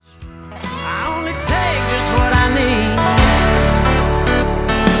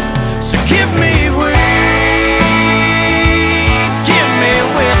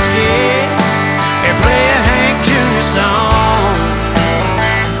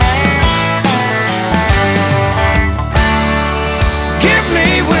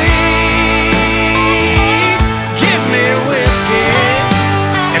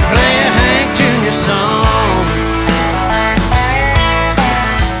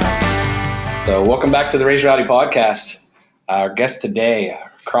So welcome back to the Raise Rowdy podcast. Our guest today,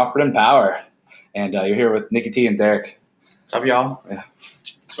 Crawford and Power. And you're here with Nicky T and Derek. What's up, y'all? Yeah.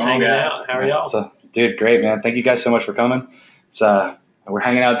 What's going on, guys? How are y'all? So, dude, great, man. Thank you guys so much for coming. It's we're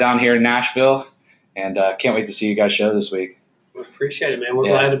hanging out down here in Nashville, and can't wait to see you guys show this week. We appreciate it, man. We're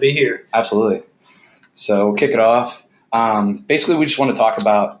glad to be here. Absolutely. So we'll kick it off. Basically, we just want to talk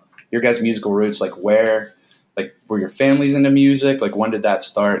about your guys' musical roots, like where were your families into music? Like, when did that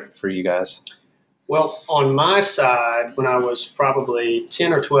start for you guys? Well, on my side, when I was probably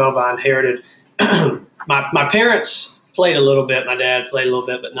 10 or 12, I inherited my parents played a little bit. My dad played a little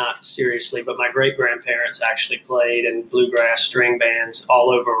bit, but not seriously. But my great-grandparents actually played in bluegrass string bands all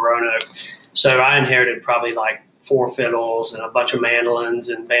over Roanoke. So I inherited probably like 4 fiddles and a bunch of mandolins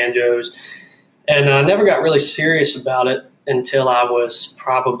and banjos. And I never got really serious about it until I was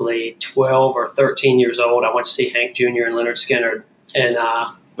probably 12 or 13 years old. I went to see Hank Jr. and Leonard Skinner. And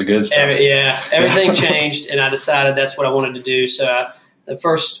the good stuff. Everything changed, and I decided that's what I wanted to do. So the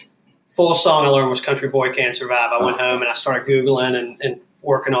first full song I learned was Country Boy Can't Survive. I went home and I started Googling and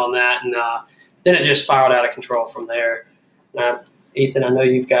working on that, and then it just spiraled out of control from there. Ethan, I know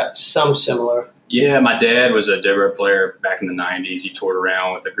you've got some similar. Yeah, my dad was a dobro player back in the 90s. He toured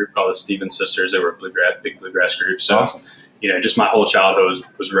around with a group called the Stevens Sisters. They were a big bluegrass group. So, awesome. Just my whole childhood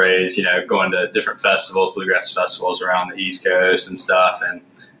was raised, going to different festivals, bluegrass festivals around the East Coast and stuff. And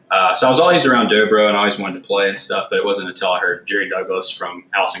so I was always around dobro and I always wanted to play and stuff, but it wasn't until I heard Jerry Douglas from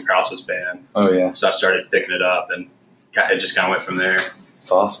Alison Krause's band. Oh, yeah. So I started picking it up, and it just kind of went from there.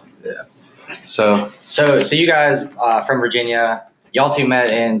 It's awesome. Yeah. So you guys from Virginia, y'all two met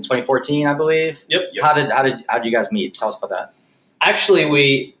in 2014, I believe. Yep. How did you guys meet? Tell us about that. Actually,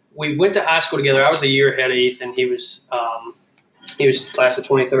 we went to high school together. I was a year ahead of Ethan. He was class of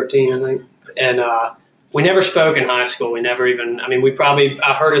 2013, I think. And we never spoke in high school. We never even. I mean,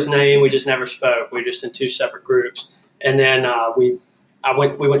 I heard his name. We just never spoke. We were just in 2 separate groups. And then we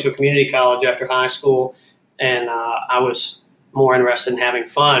went to a community college after high school, and I was more interested in having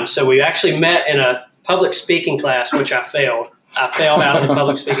fun. So we actually met in a public speaking class, which I failed. I failed out of the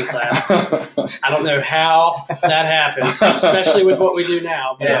public speaking class. I don't know how that happens, especially with what we do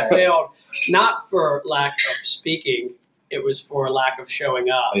now. But I failed, not for lack of speaking. It was for lack of showing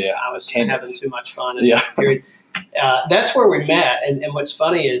up. Yeah. I was having too much fun. That's where we met. And what's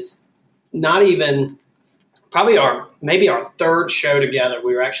funny is not even probably our 3rd show together,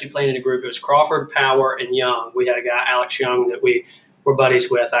 we were actually playing in a group. It was Crawford, Power, and Young. We had a guy, Alex Young, that we were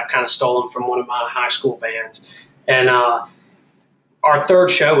buddies with. I kind of stole him from one of my high school bands. And our 3rd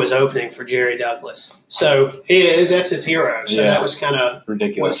show was opening for Jerry Douglas. So that's his hero. So that was kind of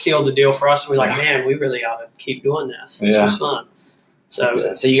ridiculous. What sealed the deal for us. And we're like, man, we really ought to keep doing this. This was fun.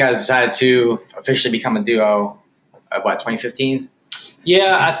 So you guys decided to officially become a duo, 2015?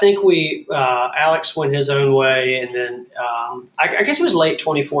 Yeah, I think Alex went his own way. And then I guess it was late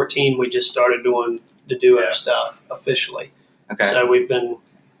 2014 we just started doing the duo stuff officially. Okay. So we've been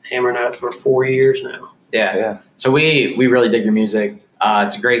hammering out for 4 years now. Yeah. So we really dig your music.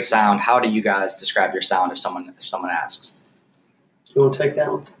 It's a great sound. How do you guys describe your sound if someone asks? You want to take that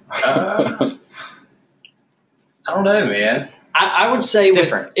one? I don't know, man. I would say it's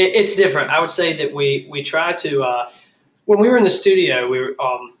different. It's different. I would say that we try to when we were in the studio,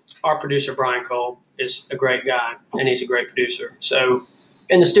 our producer Brian Cole is a great guy and he's a great producer. So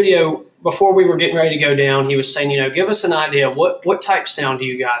in the studio before we were getting ready to go down, he was saying, give us an idea. What type sound do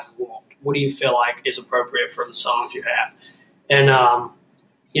you guys want? What do you feel like is appropriate for the songs you have? And,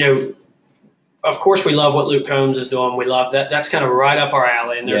 of course we love what Luke Combs is doing. We love that. That's kind of right up our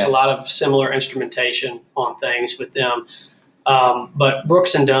alley. And there's a lot of similar instrumentation on things with them. But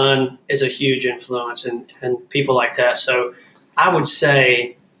Brooks and Dunn is a huge influence and people like that. So I would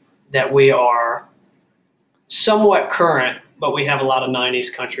say that we are somewhat current, but we have a lot of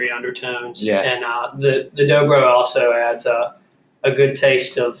 90s country undertones. Yeah. And the dobro also adds a good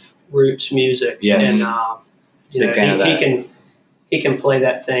taste of roots music. Yes. And he can play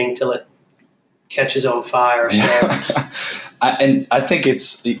that thing till it catches on fire. So. And I think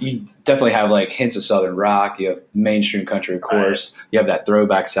you definitely have like hints of Southern rock. You have mainstream country, of course. Right. You have that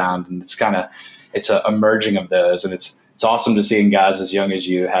throwback sound, and it's a merging of those. And it's awesome to see guys as young as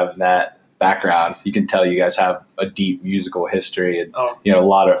you having that background. You can tell you guys have a deep musical history and a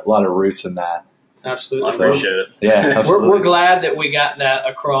lot of roots in that. Absolutely. I appreciate it. Yeah, absolutely. We're glad that we got that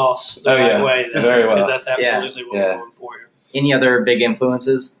across the right way. Very well. Because that's absolutely what we're going for here. Any other big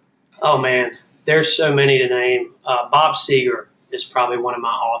influences? Oh, man. There's so many to name. Bob Seger is probably one of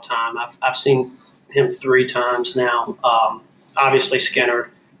my all-time. I've seen him 3 times now. Obviously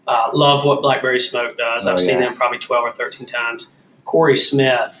Skinner. Love what Blackberry Smoke does. I've seen them probably 12 or 13 times. Corey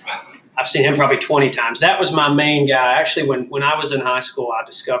Smith. I've seen him probably 20 times. That was my main guy. Actually, when I was in high school, I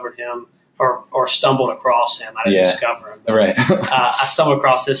discovered him or stumbled across him. I didn't discover him. But, Right. I stumbled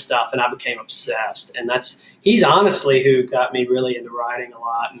across his stuff, and I became obsessed. And he's honestly who got me really into writing a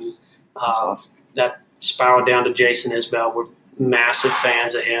lot. And That's awesome. that spiraled down to Jason Isbell. We're massive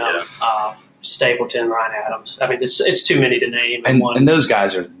fans of him. Yeah. Stapleton, Ryan Adams. I mean, it's too many to name. And those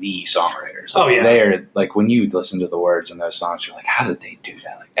guys are the songwriters. Like, they are, like, when you listen to the words in those songs, you're like, how did they do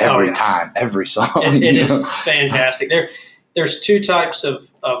that? Like, every time, every song. It is fantastic. There's two types of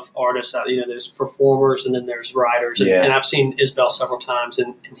artists out. There's performers and then there's writers. And I've seen Isbell several times,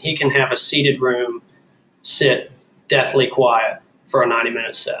 and he can have a seated room sit deathly quiet for a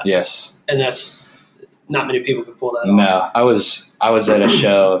 90-minute set. Yes. And that's not many people can pull that off. No, I was at a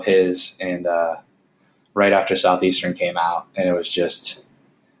show of his, and right after Southeastern came out, and it was just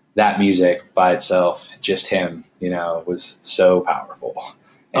that music by itself, just him, was so powerful.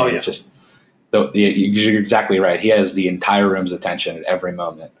 And you're exactly right. He has the entire room's attention at every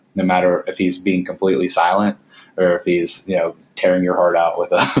moment, no matter if he's being completely silent or if he's, tearing your heart out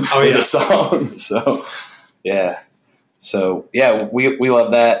with a song. So, yeah. So, yeah, we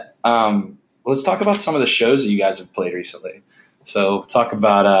love that. Let's talk about some of the shows that you guys have played recently. So talk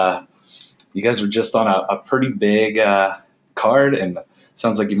about you guys were just on a pretty big card, and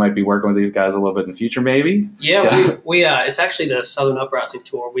sounds like you might be working with these guys a little bit in the future, maybe. Yeah, we it's actually the Southern Uprising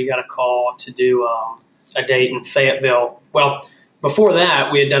Tour. We got a call to do a date in Fayetteville. Well, before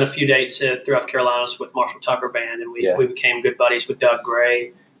that, we had done a few dates throughout the Carolinas with Marshall Tucker Band, and we became good buddies with Doug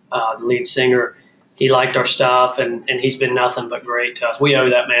Gray, the lead singer. He liked our stuff, and he's been nothing but great to us. We owe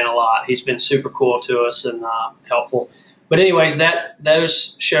that man a lot. He's been super cool to us and helpful. But anyways,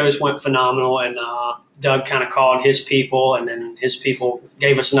 those shows went phenomenal, and Doug kind of called his people, and then his people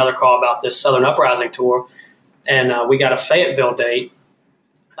gave us another call about this Southern Uprising Tour. And we got a Fayetteville date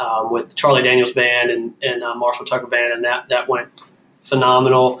with Charlie Daniels Band and Marshall Tucker Band, and that went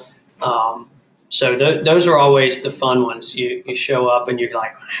phenomenal. So those are always the fun ones. You show up and you're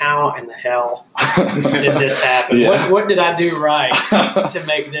like, how in the hell did this happen? Yeah. What did I do right to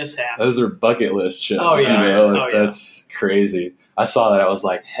make this happen? Those are bucket list shows. Oh, yeah. That's crazy. I saw that. I was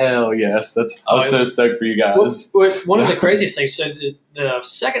like, hell yes. I was so stoked for you guys. One of the craziest things, so the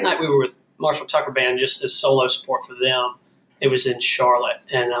second night we were with Marshall Tucker Band, just as solo support for them, it was in Charlotte.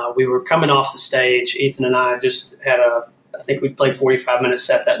 And we were coming off the stage. Ethan and I just had I think we played 45-minute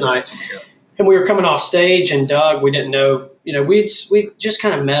set that night. And we were coming off stage, and Doug, we didn't know, we just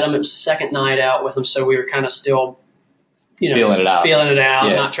kind of met him. It was the second night out with him, so we were kind of still, feeling it out,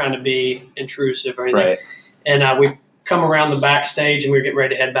 not trying to be intrusive or anything. Right. And we come around the backstage, and we were getting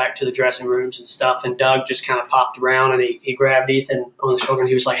ready to head back to the dressing rooms and stuff. And Doug just kind of popped around, and he grabbed Ethan on the shoulder, and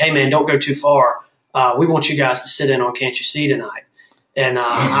he was like, "Hey man, don't go too far. We want you guys to sit in on Can't You See tonight." And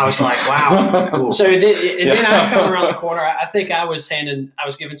I was like, wow. Cool. So then I was coming around the corner. I think I was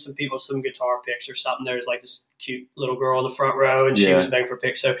giving some people some guitar picks or something. There was like this cute little girl in the front row, and she was begging for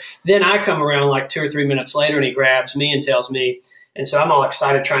picks. So then I come around like 2 or 3 minutes later, and he grabs me and tells me. And so I'm all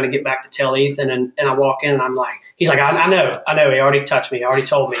excited trying to get back to tell Ethan. And I walk in, and I'm like, he's like, I know. He already touched me. He already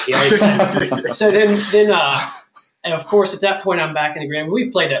told me. He already said. So then and of course, at that point, I'm back in the green.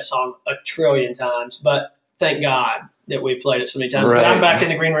 We've played that song a trillion times, but thank God that we played it so many times. Right. But I'm back in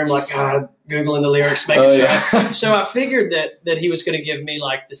the green room like, Googling the lyrics, making sure. So I figured that he was going to give me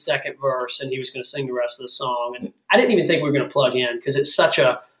like the second verse, and he was going to sing the rest of the song. And I didn't even think we were going to plug in because it's such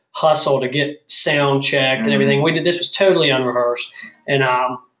a hustle to get sound checked and everything. This was totally unrehearsed. And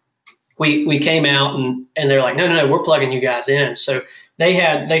we came out, and they're like, no, we're plugging you guys in. So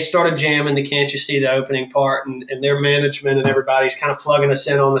they started jamming the Can't You See, the opening part, and their management and everybody's kind of plugging us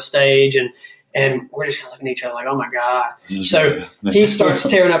in on the stage, and we're just kind of looking at each other like, oh, my God. So he starts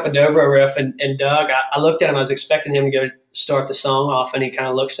tearing up a dobro riff, and Doug, I looked at him. I was expecting him to go start the song off, and he kind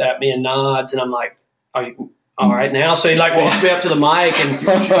of looks at me and nods, and I'm like, are you all right now? So he like walks me up to the mic,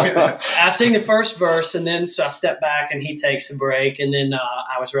 and I sing the first verse, and then so I step back, and he takes a break, and then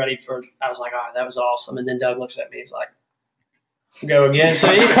I was like, all right, that was awesome. And then Doug looks at me. He's like, go again. So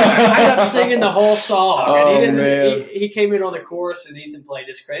I ended up singing the whole song. And he came in on the chorus, and Ethan played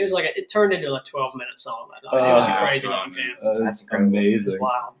this crazy. It was like it turned into a 12-minute song that night. It was a crazy long jam. That's amazing.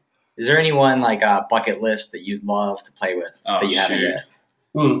 Wow. Is there anyone like a bucket list that you'd love to play with that you haven't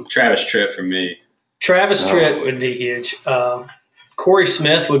yet? Travis Tritt for me. Travis Tritt would be huge. Corey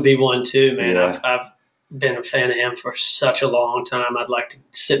Smith would be one too, man. Yeah. I've been a fan of him for such a long time. I'd like to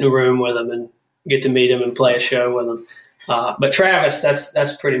sit in a room with him and get to meet him and play a show with him. But Travis,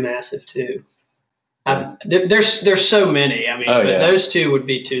 that's pretty massive too. There's so many. I mean, those two would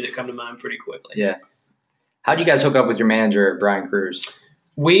be two that come to mind pretty quickly. Yeah. How do you guys hook up with your manager, Brian Cruz?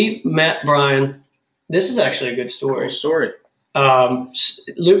 we met Brian. This is actually a good story. Cool story.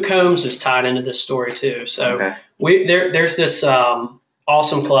 Luke Combs is tied into this story too. So Okay. there's this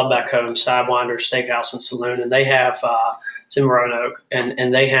awesome club back home, Sidewinder Steakhouse and Saloon, and they have it's in Roanoke,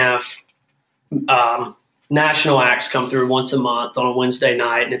 and they have national acts come through once a month on a Wednesday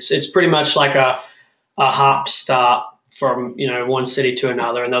night, and it's pretty much like a hop stop from one city to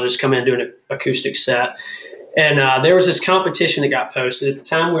another, and they'll just come in and do an acoustic set. And there was this competition that got posted at the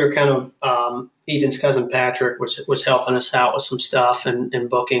time. We were kind of Ethan's cousin Patrick was helping us out with some stuff and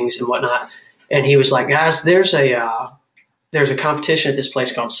bookings and whatnot, and he was like, "Guys, there's a competition at this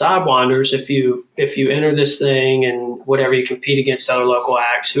place called Sidewinders. If you enter this thing and whatever, you compete against other local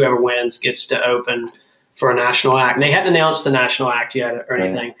acts. Whoever wins gets to open for a national act." And they hadn't announced the national act yet or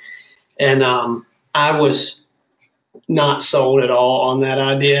anything. And I was not sold at all on that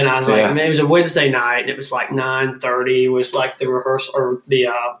idea. And I was like, man, it was a Wednesday night and it was like 9:30 was like the rehearsal or the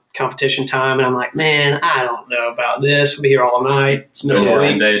competition time. And I'm like, man, I don't know about this. We'll be here all night. It's middle of the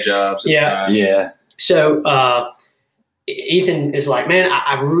week. Day jobs. Yeah. So Ethan is like, man,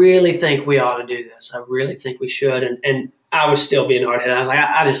 I really think we ought to do this. I really think we should. And I was still being hard-headed. I was like,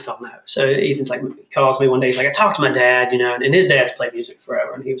 I just don't know. So Ethan's like, he calls me one day. He's like, I talked to my dad, and his dad's played music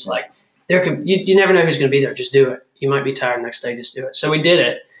forever. And he was like, you never know who's going to be there. Just do it. You might be tired the next day. Just do it. So we did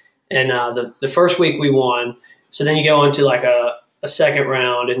it. And the first week we won. So then you go on to like a second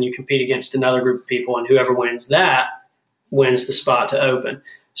round and you compete against another group of people. And whoever wins that wins the spot to open.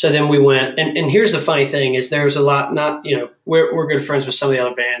 So then we went, and here's the funny thing is there's a lot, not, we're good friends with some of the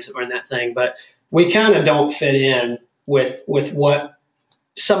other bands that were in that thing, but we kind of don't fit in with what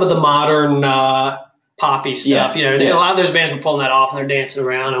some of the modern poppy stuff, A lot of those bands were pulling that off and they're dancing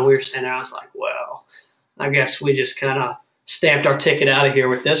around and we were standing there. I was like, well, I guess we just kind of stamped our ticket out of here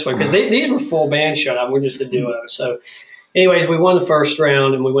with this one because these were full band shut up. We're just a duo. So anyways, we won the first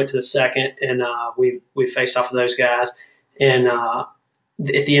round and we went to the second and we faced off with those guys. And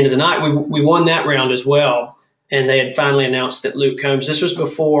at the end of the night, we won that round as well. And they had finally announced that Luke Combs, this was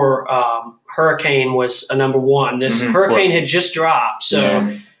before Hurricane was a number one. This Hurricane had just dropped.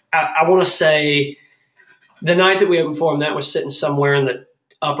 So I want to say the night that we opened for him, that was sitting somewhere in the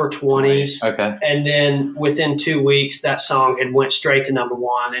upper 20s. Okay. And then within 2 weeks, that song had went straight to number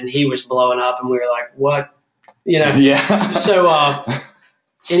one and he was blowing up and we were like, what? Yeah. So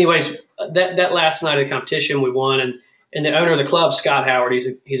anyways, that last night of the competition, we won. And the owner of the club, Scott Howard,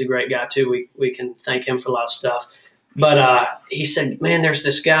 he's a great guy too. We can thank him for a lot of stuff. But he said, man, there's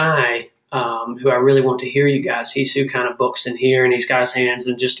this guy who I really want to hear you guys. He's who kind of books in here, and he's got his hands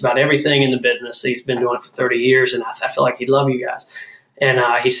in just about everything in the business. He's been doing it for 30 years, and I feel like he'd love you guys. And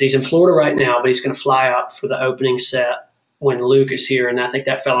he's in Florida right now, but he's going to fly up for the opening set when Luke is here, and I think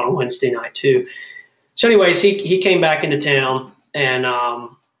that fell on a Wednesday night too. So anyways, he came back into town, and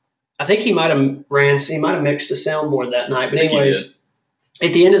I think he might have mixed the soundboard that night. But anyways,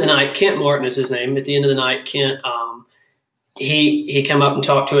 at the end of the night, Kent Martin is his name. At the end of the night, Kent, he came up and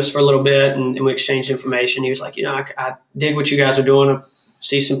talked to us for a little bit, and we exchanged information. He was like, I dig what you guys are doing. I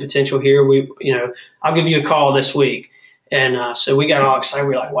see some potential here. I'll give you a call this week. And so we got all excited.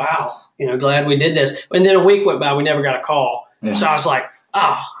 We were like, wow, glad we did this. And then a week went by, we never got a call. Yeah. So I was like,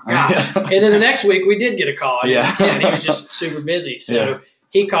 oh, God. And then the next week we did get a call. Yeah. And he was just super busy. So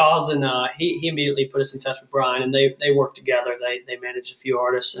he calls and he immediately put us in touch with Brian, and they worked together. They managed a few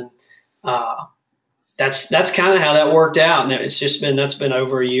artists, and that's kind of how that worked out. And that's been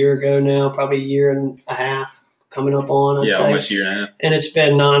over a year ago now, probably a year and a half coming up on. I'd say. Almost a year and a half. And it's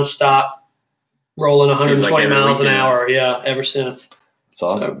been nonstop rolling 120 miles an hour, ever since. That's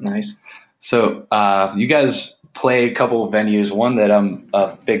awesome. So, nice. So you guys play a couple of venues. One that I'm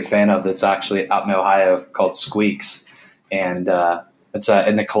a big fan of that's actually out in Ohio called Squeaks, and it's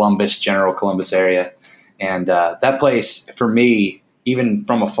in the general Columbus area. And that place, for me, even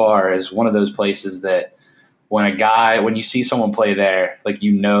from afar, is one of those places that when you see someone play there, like,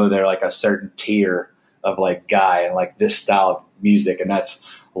 they're like a certain tier of like guy and like this style of music. And that's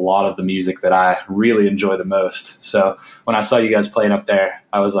a lot of the music that I really enjoy the most. So when I saw you guys playing up there,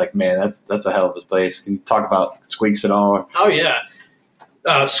 I was like, man, that's a hell of a place. Can you talk about Squeaks at all? Oh, yeah.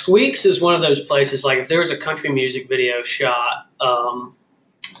 Squeaks is one of those places, like if there was a country music video shot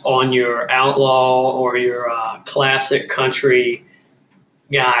on your Outlaw or your classic country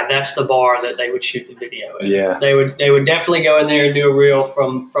guy, that's the bar that they would shoot the video in. Yeah. They would definitely go in there and do a reel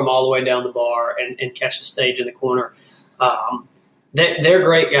from all the way down the bar and catch the stage in the corner. They're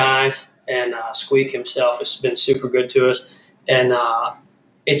great guys, and Squeak himself has been super good to us. And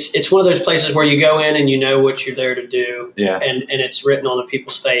it's one of those places where you go in and you know what you're there to do, Yeah. and it's written on the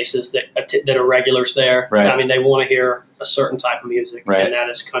people's faces that are regulars there. Right. I mean, they want to hear a certain type of music, Right. and that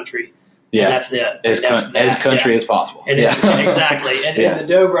is country. Yeah. And that's it. As country as possible. And Yeah. exactly. And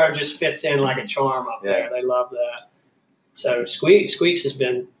the dobro just fits in like a charm up Yeah. there. They love that. So Squeaks has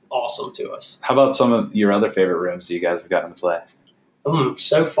been awesome to us. How about some of your other favorite rooms that you guys have gotten to play?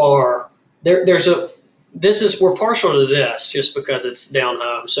 So far, we're partial to this just because it's down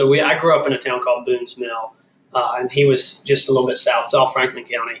home. So I grew up in a town called Boone's Mill, and he was just a little bit south. It's all Franklin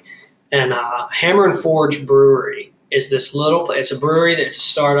County. And Hammer and Forge Brewery is this it's a brewery that's a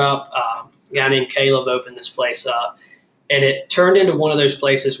startup. A guy named Caleb opened this place up. And it turned into one of those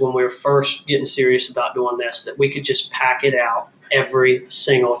places when we were first getting serious about doing this that we could just pack it out every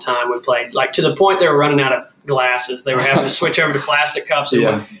single time we played. Like to the point they were running out of glasses. They were having to switch over to plastic cups.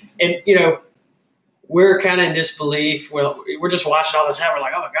 And we're kind of in disbelief. We're just watching all this happen. We're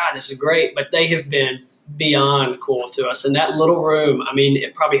like, oh my God, this is great. But they have been beyond cool to us. And that little room, I mean,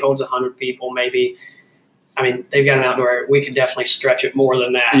 it probably holds 100 people, maybe. I mean, they've got an outdoor area. We could definitely stretch it more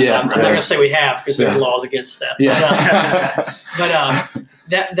than that. Yeah, I'm not going to say we have because there's laws against that. Yeah.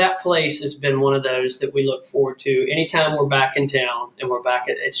 But that place has been one of those that we look forward to. Anytime we're back in town and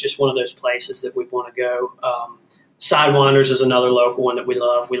it's just one of those places that we want to go. Sidewinders is another local one that we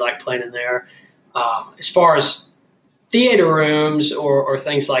love. We like playing in there. As far as theater rooms or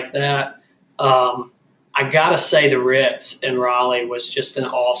things like that, I got to say the Ritz in Raleigh was just an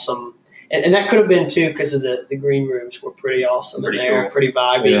awesome. And that could have been, too, because of the green rooms were pretty awesome in there, cool. pretty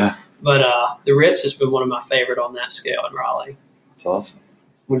vibey. Yeah. But the Ritz has been one of my favorite on that scale in Raleigh. That's awesome.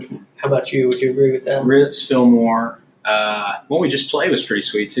 How about you? Would you agree with that? Ritz, Fillmore. What we just played was pretty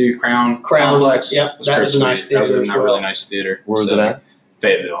sweet, too. Crown Complex. Yep, was that pretty was a sweet. nice That was theater a as well. really nice theater. Where was it at?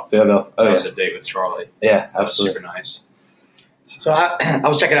 Fayetteville. Fayetteville. Oh, That yeah. was a date with Charlie. Yeah, That was absolutely. super nice. So I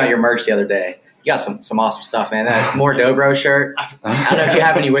was checking out your merch the other day. You got some awesome stuff, man. That More Dobro shirt. I don't know if you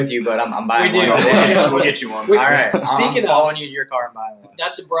have any with you, but I'm buying We do. one today. We'll get you one. We- All right. Speaking I'm following you to your car and buying one.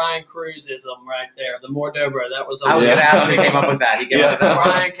 That's a Brian Cruzism right there. The More Dobro. That was. I was Yeah. going to ask who came up with that. He came up with that.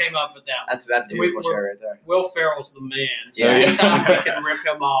 Brian came up with that. That's a beautiful shirt right there. Will Ferrell's the man. So Yeah. anytime we can rip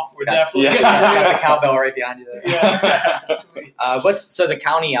him off, we're Got- definitely Yeah. going to do Got it. the cowbell right behind you there. Yeah. Sweet. So the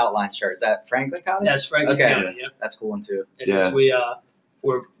county outline shirt, is that Franklin County? That's Franklin Okay. County. Yeah. That's a cool one too. It Yeah. is.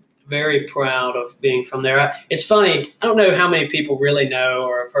 We're very proud of being from there. It's funny. I don't know how many people really know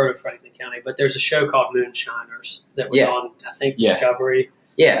or have heard of Franklin County, but there's a show called Moonshiners that was Yeah. on, I think, Yeah. Discovery.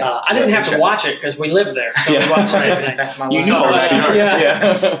 Yeah. I didn't have to watch it because we lived there. So we watched everything. That's my You line. know all those people.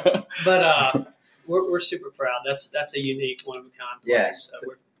 Yeah. But we're super proud. That's a unique, one of a kind place.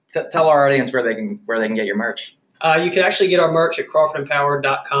 Yeah. So Tell our audience where they can get your merch. you can actually get our merch at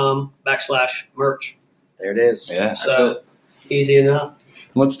crawfordempowered.com/merch. There it is. Yeah, that's So it. easy enough.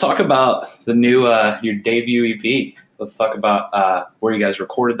 Let's talk about the new your debut EP. Let's talk about where you guys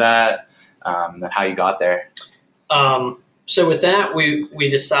recorded that, and how you got there. So with that, we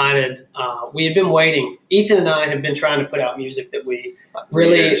decided we had been waiting. Ethan and I have been trying to put out music that we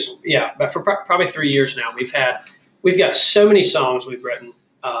really, but for probably 3 years now. We've got so many songs we've written,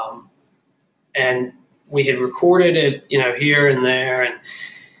 and we had recorded it, here and there,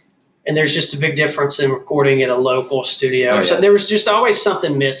 and there's just a big difference in recording at a local studio. Oh, yeah. So there was just always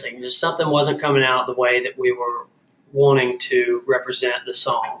something missing. Just something wasn't coming out the way that we were wanting to represent the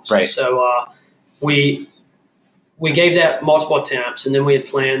songs. Right. So we gave that multiple attempts, and then we had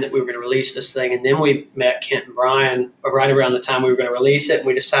planned that we were going to release this thing, and then we met Kent and Brian right around the time we were going to release it, and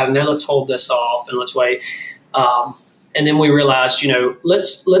we decided, no, let's hold this off and let's wait. And then we realized,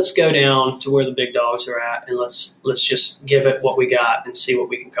 let's go down to where the big dogs are at, and let's just give it what we got and see what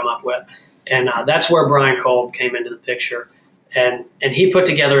we can come up with. And that's where Brian Kolb came into the picture, and he put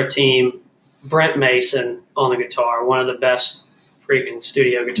together a team. Brent Mason on the guitar, one of the best freaking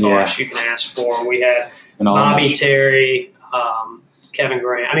studio guitarists you can ask for. We had And all Bobby much. Terry, Kevin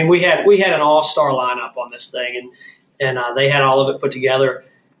Grant. I mean, we had an all-star lineup on this thing, and they had all of it put together.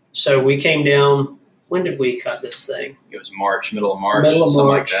 So we came down. When did we cut this thing? It was middle of March, Middle of something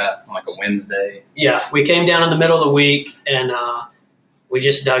March. like that, on like a Wednesday. Yeah, we came down in the middle of the week, and we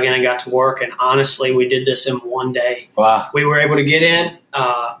just dug in and got to work. And honestly, we did this in one day. Wow. We were able to get in.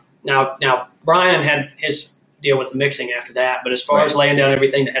 Now Brian had his deal with the mixing after that, but as far as laying down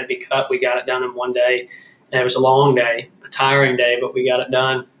everything that had to be cut, we got it done in one day. And it was a long day, a tiring day, but we got it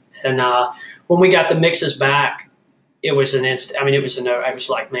done. And when we got the mixes back, it was an instant. I mean, it was I was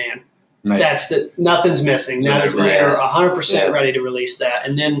like, man, Right. nothing's missing. That is, we Right. are 100% Yeah. ready to release that.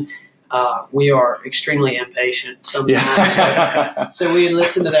 And then we are extremely impatient sometimes. Yeah. So we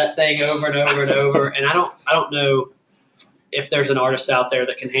listened to that thing over and over and over. And I don't know. if there's an artist out there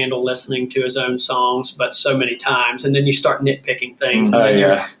that can handle listening to his own songs, but so many times, and then you start nitpicking things,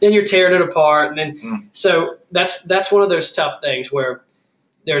 and then you're tearing it apart, and then so that's one of those tough things where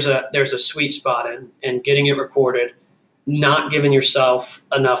there's a sweet spot in getting it recorded, not giving yourself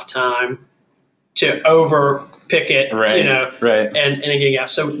enough time to over pick it, and getting out.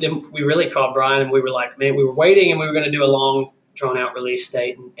 So then we really called Brian, and we were like, man, we were waiting, and we were going to do a long drawn out release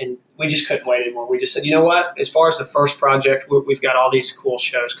date, and we just couldn't wait anymore. We just said, you know what? As far as the first project, we've got all these cool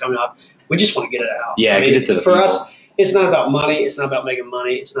shows coming up. We just want to get it out. Yeah, get it to the people. For us, it's not about money. It's not about making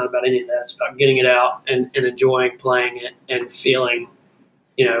money. It's not about any of that. It's about getting it out and enjoying playing it and feeling,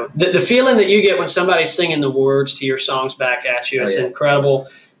 the feeling that you get when somebody's singing the words to your songs back at you is incredible.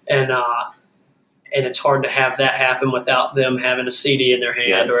 And it's hard to have that happen without them having a CD in their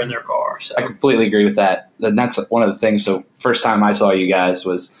hand or in their car. So I completely agree with that. And that's one of the things. So first time I saw you guys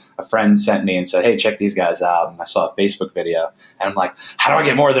was a friend sent me and said, hey, check these guys out. And I saw a Facebook video. And I'm like, how do I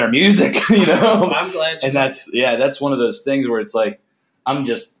get more of their music? I'm glad. And that's one of those things where it's like,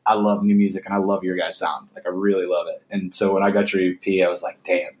 I love new music and I love your guys' sound. Like, I really love it. And so when I got your EP, I was like,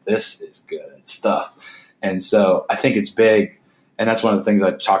 damn, this is good stuff. And so I think it's big. And that's one of the things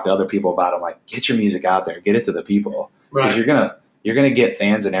I talk to other people about. I'm like, get your music out there, get it to the people, because you're gonna get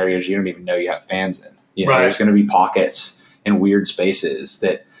fans in areas you don't even know you have fans in. There's going to be pockets in weird spaces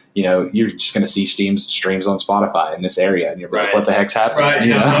that you're just going to see streams on Spotify in this area, and you're like, what the heck's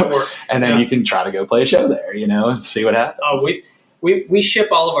happening? And then you can try to go play a show there, and see what happens. Oh, we ship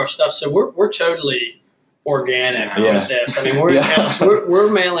all of our stuff, so we're totally organic with this. I mean,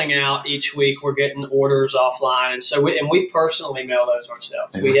 we're mailing out each week. We're getting orders offline, and so we personally mail those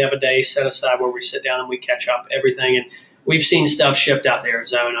ourselves. We have a day set aside where we sit down and we catch up everything. And we've seen stuff shipped out to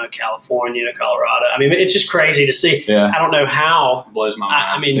Arizona, California, Colorado. I mean, it's just crazy to see. Yeah. I don't know how. It blows my mind.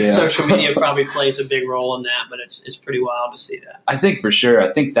 I mean, social media probably plays a big role in that, but it's pretty wild to see that. I think for sure. I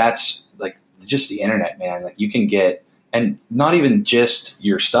think that's like just the internet, man. Like, you can get. And not even just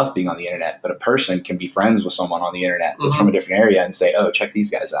your stuff being on the internet, but a person can be friends with someone on the internet that's from a different area and say, oh, check these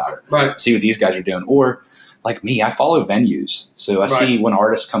guys out, or see what these guys are doing. Or like me, I follow venues. So I see when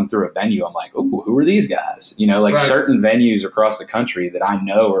artists come through a venue, I'm like, oh, who are these guys? Certain venues across the country that I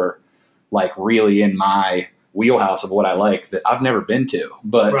know are like really in my wheelhouse of what I like that I've never been to.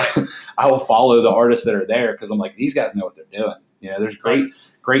 But I will follow the artists that are there because I'm like, these guys know what they're doing. There's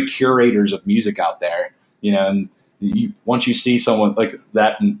great curators of music out there, and once you see someone like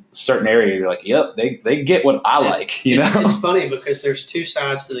that in a certain area, you're like, yep, they get what I like. It's funny because there's two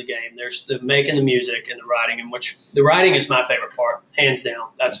sides to the game. There's the making the music and the writing, in which the writing is my favorite part, hands down.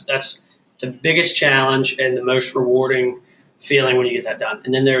 That's the biggest challenge and the most rewarding feeling when you get that done.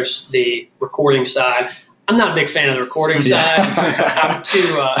 And then there's the recording side. I'm not a big fan of the recording side. I'm too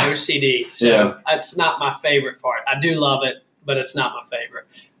OCD, so that's not my favorite part. I do love it, but it's not my favorite.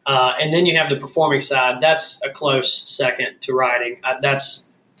 And then you have the performing side. That's a close second to writing. That's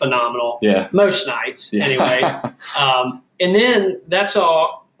phenomenal. Most nights, anyway. And then that's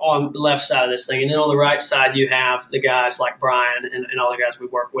all on the left side of this thing. And then on the right side, you have the guys like Brian and all the guys we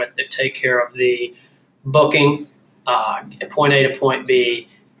work with that take care of the booking, point A to point B,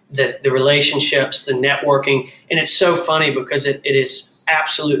 the relationships, the networking. And it's so funny because it is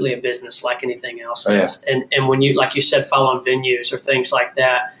absolutely a business like anything else is. And when you, like you said, follow on venues or things like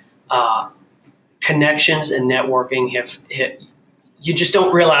that, connections and networking have hit. You just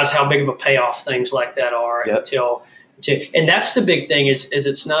don't realize how big of a payoff things like that are and that's the big thing is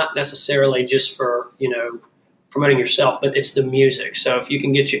it's not necessarily just for, promoting yourself, but it's the music. So if you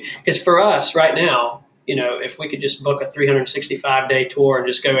can because for us right now, if we could just book a 365-day tour and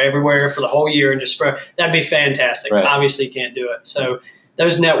just go everywhere for the whole year and just spread, that'd be fantastic. Obviously you can't do it. So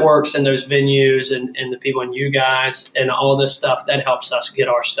those networks and those venues and the people and you guys and all this stuff, that helps us get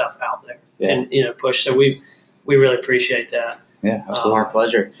our stuff out there and, push. So we really appreciate that. Yeah, absolutely. Our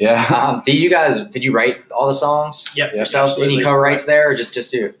pleasure. Yeah. Did you write all the songs? Yep. Yourself? Any co-writes there or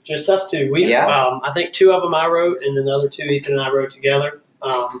just you? Just us two. I think two of them I wrote and then the other two Ethan and I wrote together.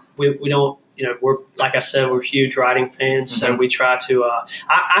 We don't, we're, like I said, we're huge writing fans. So we try to,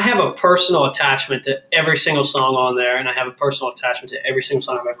 I have a personal attachment to every single song on there. And I have a personal attachment to every single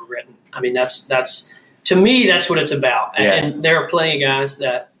song I've ever written. I mean, that's to me, that's what it's about. And there are plenty of guys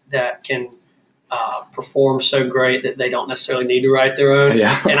that can, perform so great that they don't necessarily need to write their own.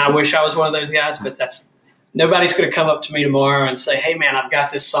 And I wish I was one of those guys, but nobody's going to come up to me tomorrow and say, hey man, I've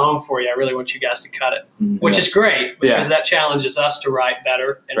got this song for you. I really want you guys to cut it, which is great because that challenges us to write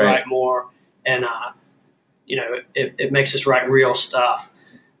better and write more. And, it makes us write real stuff.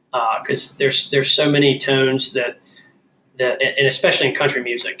 Cause there's so many tones that, and especially in country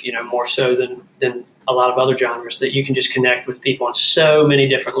music, more so than a lot of other genres, that you can just connect with people on so many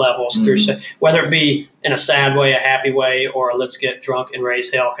different levels through, whether it be in a sad way, a happy way, or a let's get drunk and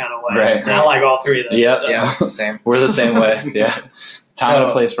raise hell kind of way. Right. And I like all three of those. Yep. Yeah, same. We're the same way. Yeah. Time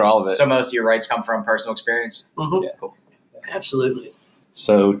and a place for all of it. So most of your writes come from personal experience? Mhm. Yeah. Cool. Absolutely.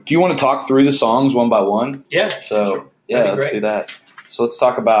 So do you want to talk through the songs one by one? Yeah. So sure. yeah, That'd be let's great. do that. So let's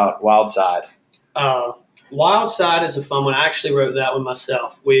talk about Wild Side. Wild Side is a fun one. I actually wrote that one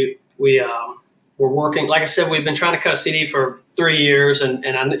myself. We're working, like I said, we've been trying to cut a CD for 3 years, and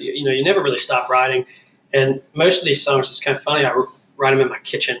you never really stop writing. And most of these songs, it's kind of funny. I write them in my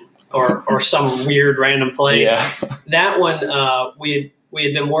kitchen or some weird random place. Yeah. That one, we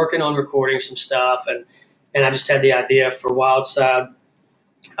had been working on recording some stuff, and I just had the idea for Wild Side.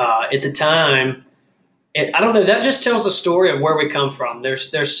 At the time, I don't know. That just tells the story of where we come from.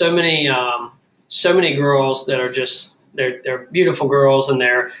 There's so many girls that are just they're beautiful girls, and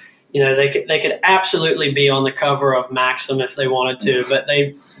they could absolutely be on the cover of Maxim if they wanted to, but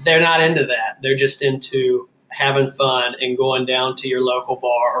they're not into that. They're just into having fun and going down to your local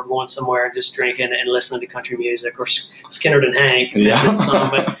bar or going somewhere and just drinking and listening to country music or Skynyrd and Hank. Yeah.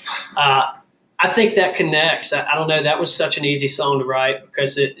 But I think that connects. I don't know. That was such an easy song to write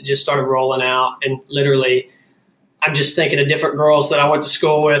because it just started rolling out, and literally I'm just thinking of different girls that I went to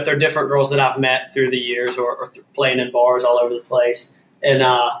school with or different girls that I've met through the years or playing in bars all over the place. And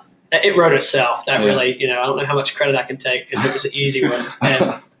it wrote itself. That really, I don't know how much credit I can take because it was an easy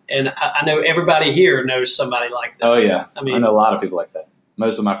one. And I know everybody here knows somebody like that. Oh, yeah. I mean, I know a lot of people like that.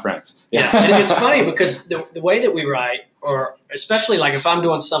 Most of my friends. Yeah. And it's funny because the way that we write, or especially like if I'm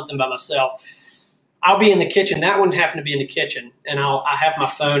doing something by myself, I'll be in the kitchen. That one happened to be in the kitchen, and I have my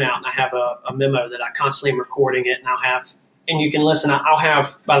phone out, and I have a memo that I constantly am recording it, and you can listen. I'll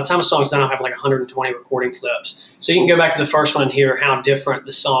have, by the time a song's done, I'll have like 120 recording clips. So you can go back to the first one and hear how different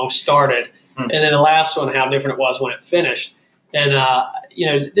the song started, and then the last one, how different it was when it finished. And,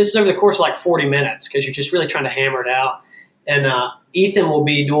 this is over the course of like 40 minutes because you're just really trying to hammer it out. And Ethan will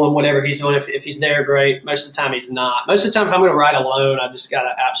be doing whatever he's doing. If he's there, great. Most of the time, he's not. Most of the time, if I'm going to write alone, I just got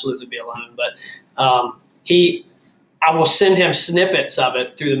to absolutely be alone. But I will send him snippets of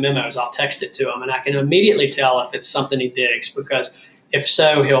it through the memos. I'll text it to him, and I can immediately tell if it's something he digs, because if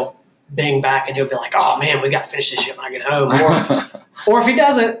so, he'll bing back and he'll be like, "Oh man, we got to finish this shit when I get home." Or if he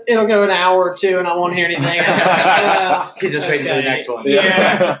doesn't, it'll go an hour or two, and I won't hear anything. He's just waiting for the next one.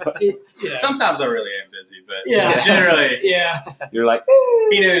 Yeah. Sometimes I really am busy, but Yeah. generally, You're like,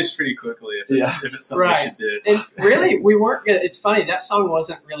 he knows pretty quickly if it's something Right. I should do. And really, we weren't gonna, it's funny, that song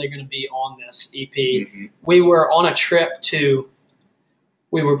wasn't really going to be on this EP. Mm-hmm. We were on a trip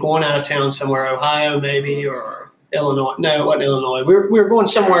we were going out of town somewhere, Ohio maybe, or Illinois. No, it wasn't Illinois. We were going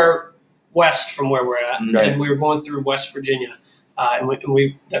somewhere west from where we're at, Right. and we were going through West Virginia. And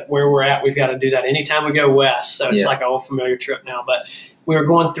where we're at, we've got to do that anytime we go west. So it's like an old familiar trip now. But we were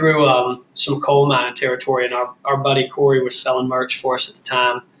going through some coal mining territory, and our buddy Corey was selling merch for us at the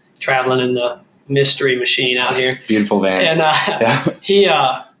time, traveling in the mystery machine out here. beautiful van. And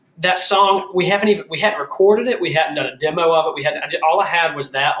that song, we hadn't recorded it, we hadn't done a demo of it. All I had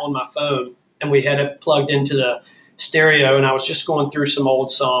was that on my phone, and we had it plugged into the stereo, and I was just going through some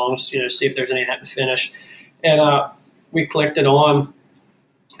old songs, see if there's any I hadn't finished. And we clicked it on,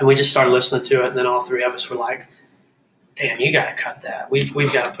 and we just started listening to it, and then all three of us were like, damn, you got to cut that. We've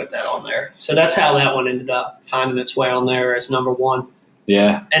got to put that on there. So that's how that one ended up finding its way on there as number one.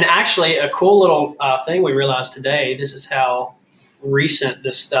 Yeah. And actually, a cool little thing we realized today, this is how recent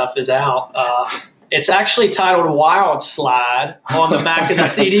this stuff is out. It's actually titled Wild Slide on the back of the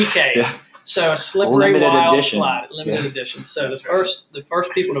CD case. Yeah. So a slippery Limited wild edition. slide, limited edition. So That's the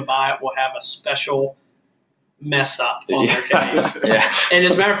first people to buy it will have a special mess up on their case. Yeah. And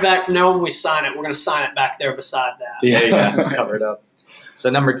as a matter of fact, from now on when we sign it, we're going to sign it back there beside that. Yeah. There you go. Cover it up. So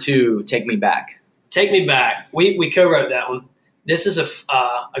number 2, Take Me Back. Take Me Back. We co-wrote that one. This is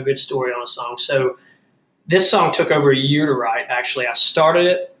a good story on a song. So this song took over a year to write, actually. I started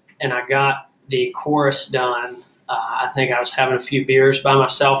it, and I got the chorus done. I think I was having a few beers by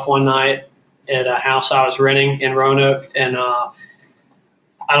myself one night at a house I was renting in Roanoke, and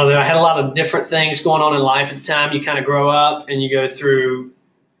I don't know, I had a lot of different things going on in life at the time. You kind of grow up, and you go through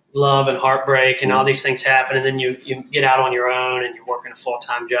love and heartbreak, and all these things happen, and then you get out on your own, and you're working a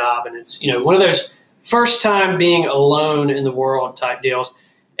full-time job, and it's one of those first time being alone in the world type deals.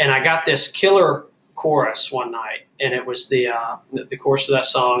 And I got this killer chorus one night, and it was the chorus of that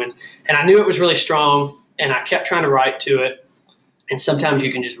song, and I knew it was really strong, and I kept trying to write to it. And sometimes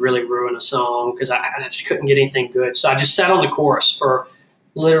you can just really ruin a song because I just couldn't get anything good. So I just sat on the chorus for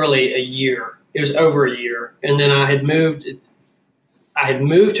literally a year. It was over a year, and then I had moved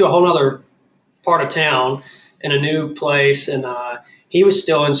to a whole other part of town in a new place, and he was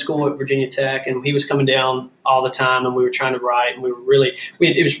still in school at Virginia Tech, and he was coming down all the time, and we were trying to write, and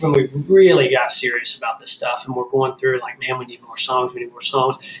it was when we really got serious about this stuff, and we're going through like, man, we need more songs,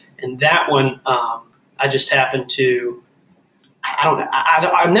 and that one, I just happened to,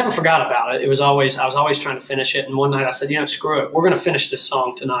 I never forgot about it. I was always trying to finish it, and one night I said, screw it, we're going to finish this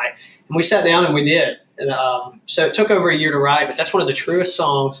song tonight, and we sat down and we did, and so it took over a year to write, but that's one of the truest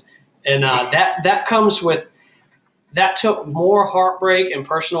songs, and that comes with. That took more heartbreak and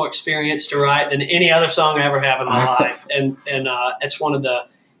personal experience to write than any other song I ever have in my life. And it's one of the,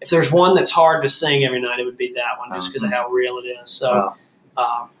 if there's one that's hard to sing every night, it would be that one just because of how real it is. So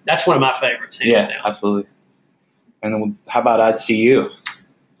that's one of my favorites. Hands down. Absolutely. And then how about I'd See You?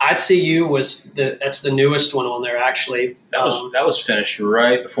 I'd See You that's the newest one on there, actually. That was finished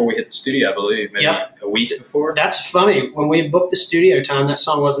right before we hit the studio, I believe, maybe a week before. That's funny. When we booked the studio time, that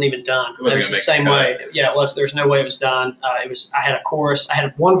song wasn't even done. It was the same way. Yeah, it was. There's no way it was done. I had a chorus. I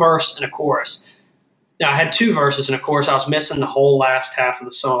had one verse and a chorus. Now, I had two verses and a chorus. I was missing the whole last half of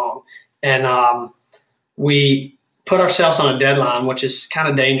the song. And we put ourselves on a deadline, which is kind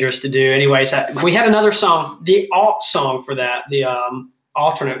of dangerous to do. Anyways, we had another song. The alt song for that, the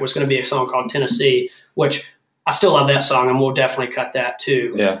alternate was going to be a song called Tennessee, which I still love that song, and we'll definitely cut that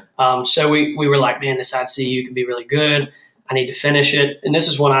too. Yeah. So we were like, man, this I'd See You could be really good. I need to finish it. And this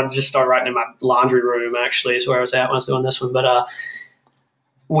is when I just started writing in my laundry room, actually, is where I was at when I was doing this one. But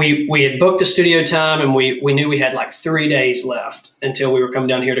we had booked the studio time, and we knew we had like 3 days left until we were coming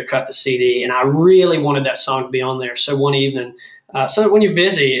down here to cut the CD. And I really wanted that song to be on there. So one evening, so when you're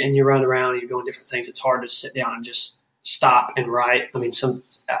busy and you're running around and you're doing different things, it's hard to sit down and just stop and write. I mean,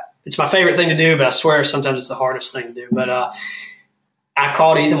 it's my favorite thing to do, but I swear sometimes it's the hardest thing to do. But I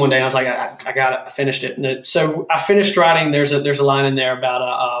called Ethan one day, and I was like, I got it. I finished it. And so I finished writing. There's a line in there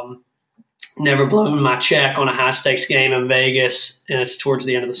about never blown my check on a high stakes game in Vegas, and it's towards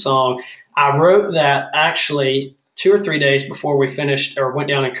the end of the song. I wrote that actually 2 or 3 days before we finished or went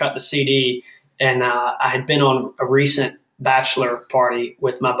down and cut the CD, and I had been on a recent bachelor party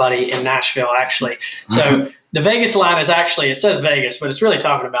with my buddy in Nashville, actually. So the Vegas line is actually, it says Vegas, but it's really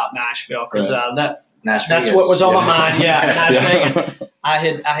talking about Nashville because that's what was on my mind. Yeah, Nash Vegas. I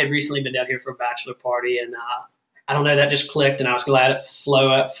had recently been down here for a bachelor party, and I don't know, that just clicked, and I was glad it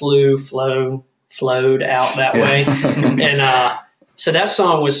flowed out that way. And so that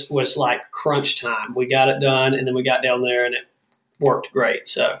song was like crunch time. We got it done, and then we got down there, and it worked great.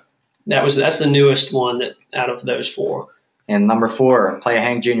 So that's the newest one that out of those four. And number 4, play a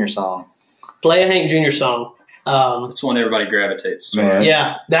Hank Jr. song. Play a Hank Jr. song. That's one everybody gravitates to.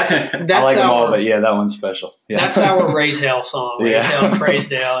 Yeah, that's I like them all, but that one's special. Yeah. That's our Raise Hell song. Raise Hell, Praise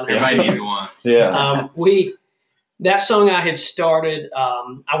Dale. Everybody needs one. Yeah. That song I had started.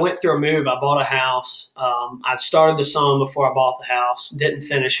 I went through a move. I bought a house. I started the song before I bought the house. Didn't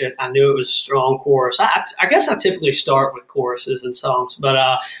finish it. I knew it was a strong chorus. I guess I typically start with choruses and songs,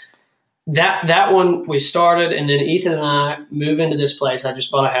 but that one we started, and then Ethan and I moved into this place. I just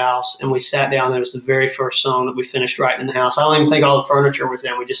bought a house, and we sat down. It was the very first song that we finished writing in the house. I don't even think all the furniture was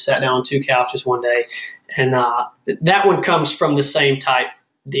in. We just sat down on 2 couches one day, and that one comes from the same type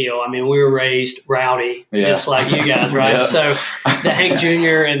deal. I mean, we were raised rowdy, just like you guys, right? Yeah. So the Hank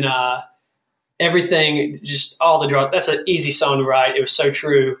Jr. and everything, just all the drugs. That's an easy song to write. It was so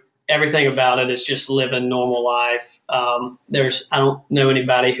true. Everything about it is just living normal life. I don't know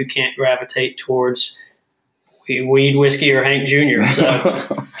anybody who can't gravitate towards weed, whiskey, or Hank Jr.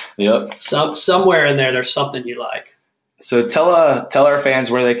 So, yep. Somewhere in there's something you like. So tell our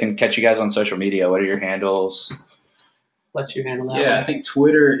fans where they can catch you guys on social media. What are your handles? Let you handle that. Yeah, I think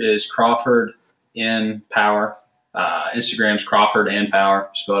Twitter is Crawford in Power. Instagram's Crawford and Power,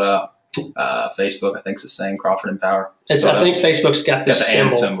 spelled out. Facebook, I think, is the same, Crawford and Power. I think Facebook's got the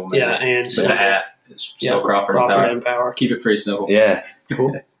symbol. Maybe. Yeah, and but the at is still Crawford and Power. Keep it pretty simple. Yeah.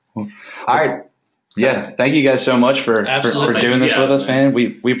 Cool. All right. Yeah, thank you guys so much for doing this with us, man.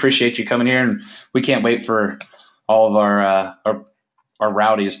 We appreciate you coming here, and we can't wait for all of our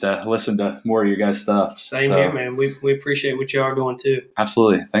rowdies to listen to more of your guys' stuff. Same here, man. We appreciate what you are doing too.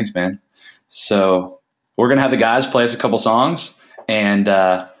 Absolutely. Thanks, man. So we're going to have the guys play us a couple songs and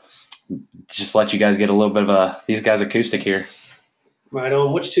just let you guys get a little bit of these guys acoustic here. Right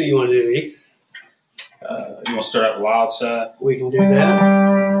on. Which 2 you want to do, E? You want to start out with Wild Side? We can do that.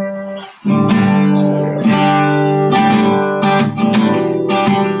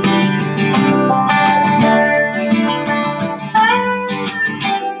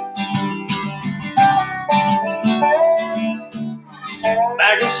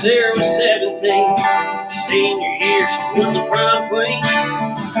 Back when Sarah was 17, senior year, she was a prom queen.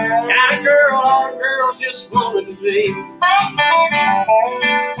 Got a girl girls just wanted to be.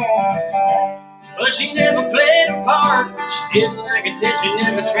 But she never played a part. She didn't like attention,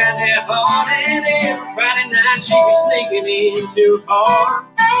 never tried that hard. And every Friday night she'd be sneaking into a bar.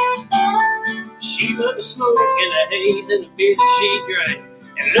 She loved the smoke and the haze and the beer that she drank.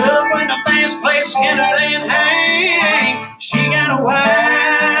 And loved when the bands played Skinner and Hank. She got a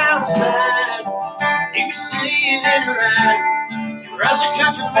wild side, you can see it in her eye. She runs a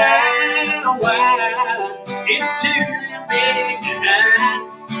country man wide. It's too big to hide.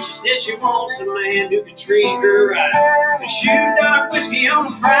 She says she wants a man who can treat her right. But shoot dark whiskey on a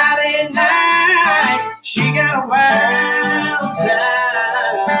Friday night. She got a wild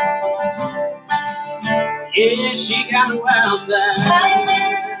side. Yeah, she got a wild side.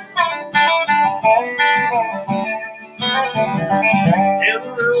 Down the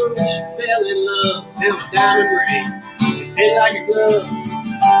road, she fell in love, found a diamond ring. It fit like a glove,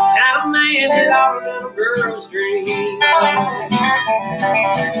 kind of man that all a little girl's dream.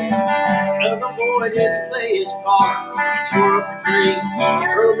 Another boy didn't play his part. He tore up her dream, he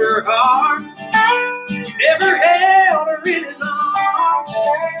broke her heart. He never held her in his arms.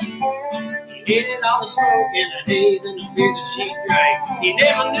 He hated all the smoke and the haze and the beer that she drank. He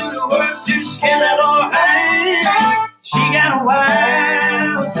never knew the words to Skillet or Hank. She got a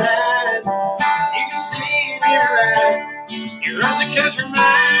wild side, you can see it in her eye. He runs a country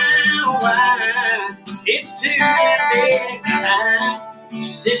mile wide. It's too big to hide.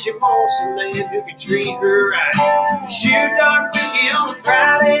 She says she wants a man who can treat her right. Shoot dark whiskey on a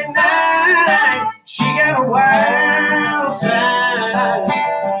Friday night. She got a wild side.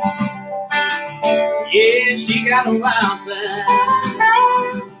 Yeah, she got a wild side.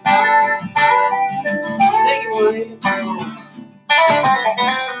 Take it away.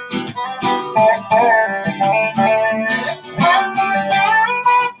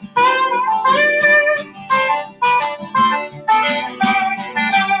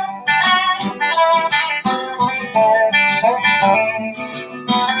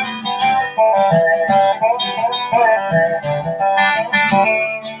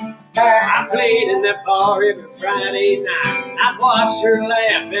 I played in that bar every Friday night. I've watched her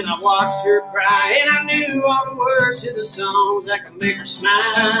laugh and I watched her cry, and I knew all the words to the songs that could make her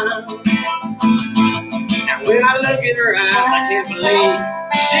smile. And when I look in her eyes, I can't believe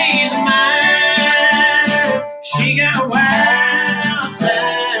she's mine. She got a wild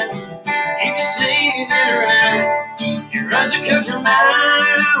side, you can see it in her eyes. She runs a country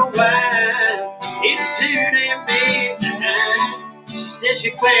mile wide. It's too damn big to hide. She said she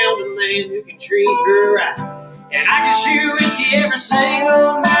found a man who can treat her right, and I can shoot whiskey every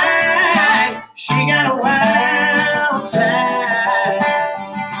single night. She got a wild side.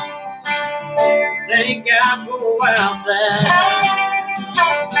 Thank God for a wild side.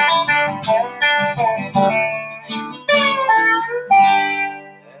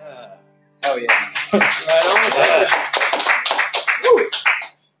 Oh yeah. Right on with that.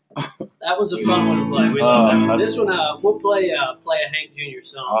 That one's a fun one to play. We love that one. This one, we'll play a Hank Jr.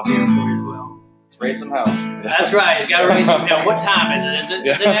 song here for you as well. Let's raise some hell. That's right. You got to raise some hell. What time is it?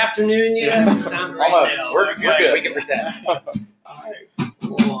 Is it afternoon yet? It's time to raise Almost. hell. We're good. We can pretend. All right.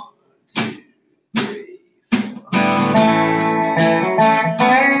 1, 2, 3, 4.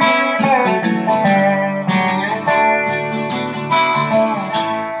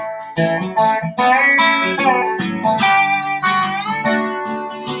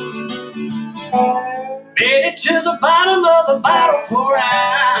 Made it to the bottom of the bottle before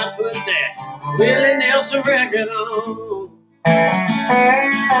I put that Willie Nelson record on.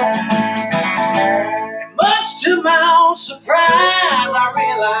 And much to my own surprise, I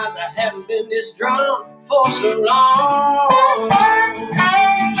realized I haven't been this drunk for so long.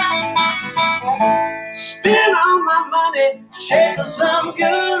 Spent all my money chasing some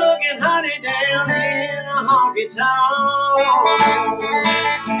good-looking honey down in a honky-tonk.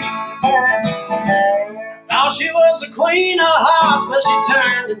 Thought she was the queen of hearts, but she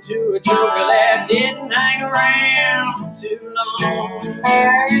turned into a joker that didn't hang around for too long.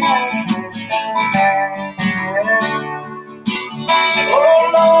 So, oh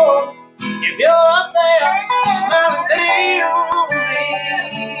Lord, if you're up there smiling down on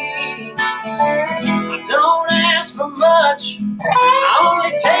me, I don't ask for much, I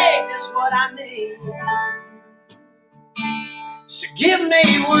only take just what I need. So give me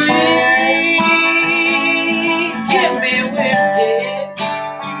weed, give me whiskey,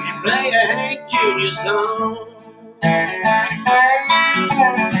 and play a Hank Jr. song.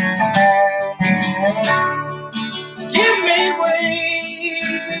 Give me weed,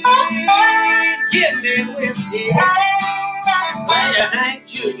 give me whiskey, play a a Hank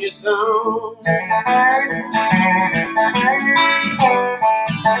Jr. song. Now,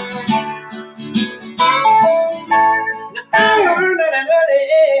 I learned at an early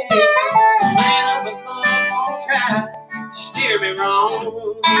age, the man of the bum won't try to steer me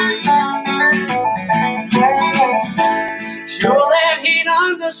wrong. Sure that he'd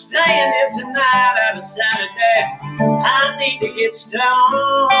understand if tonight I decided that I need to get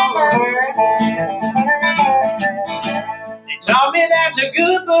stoned. They taught me that a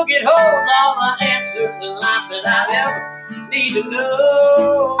good book, it holds all the answers in life that I'd ever need to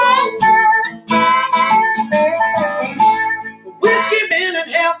know. Whiskey been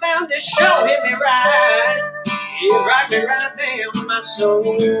and hellbound, this show hit me right. It rocked me right down to my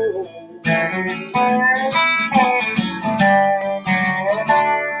soul.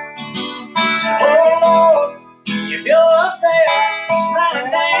 Oh, if you're up there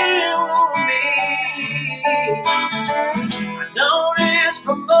smiling down on me, I don't ask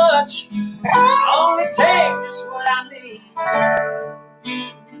for much, I only take just what I need.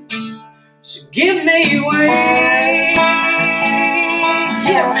 So give me weed,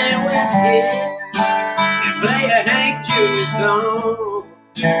 give me whiskey, and play a Hank Jr. song.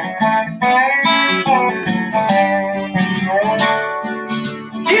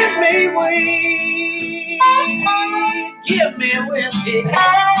 Give me weed, give me whiskey,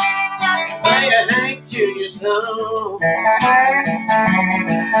 play a Hank Jr. song.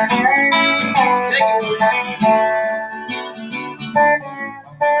 Take it away.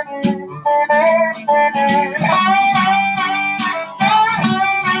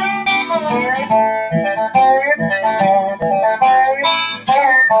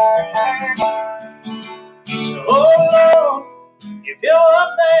 So, if you're up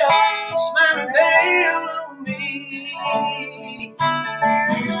there smiling down on me,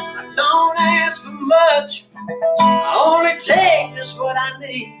 I don't ask for much, I only take just what I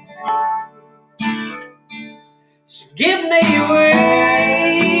need. So give me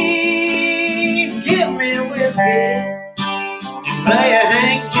weed, give me whiskey, and play a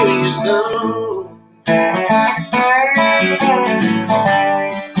Hank Jr. song.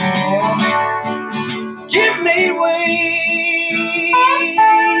 Give me weed,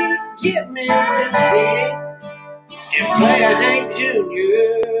 give me whiskey, and play a Hank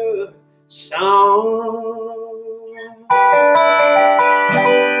Jr. song.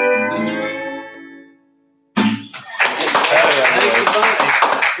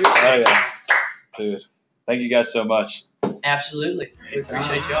 Oh, yeah. Dude, thank you guys so much. Absolutely. We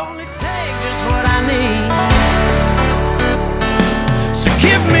appreciate y'all. Only take just what I need.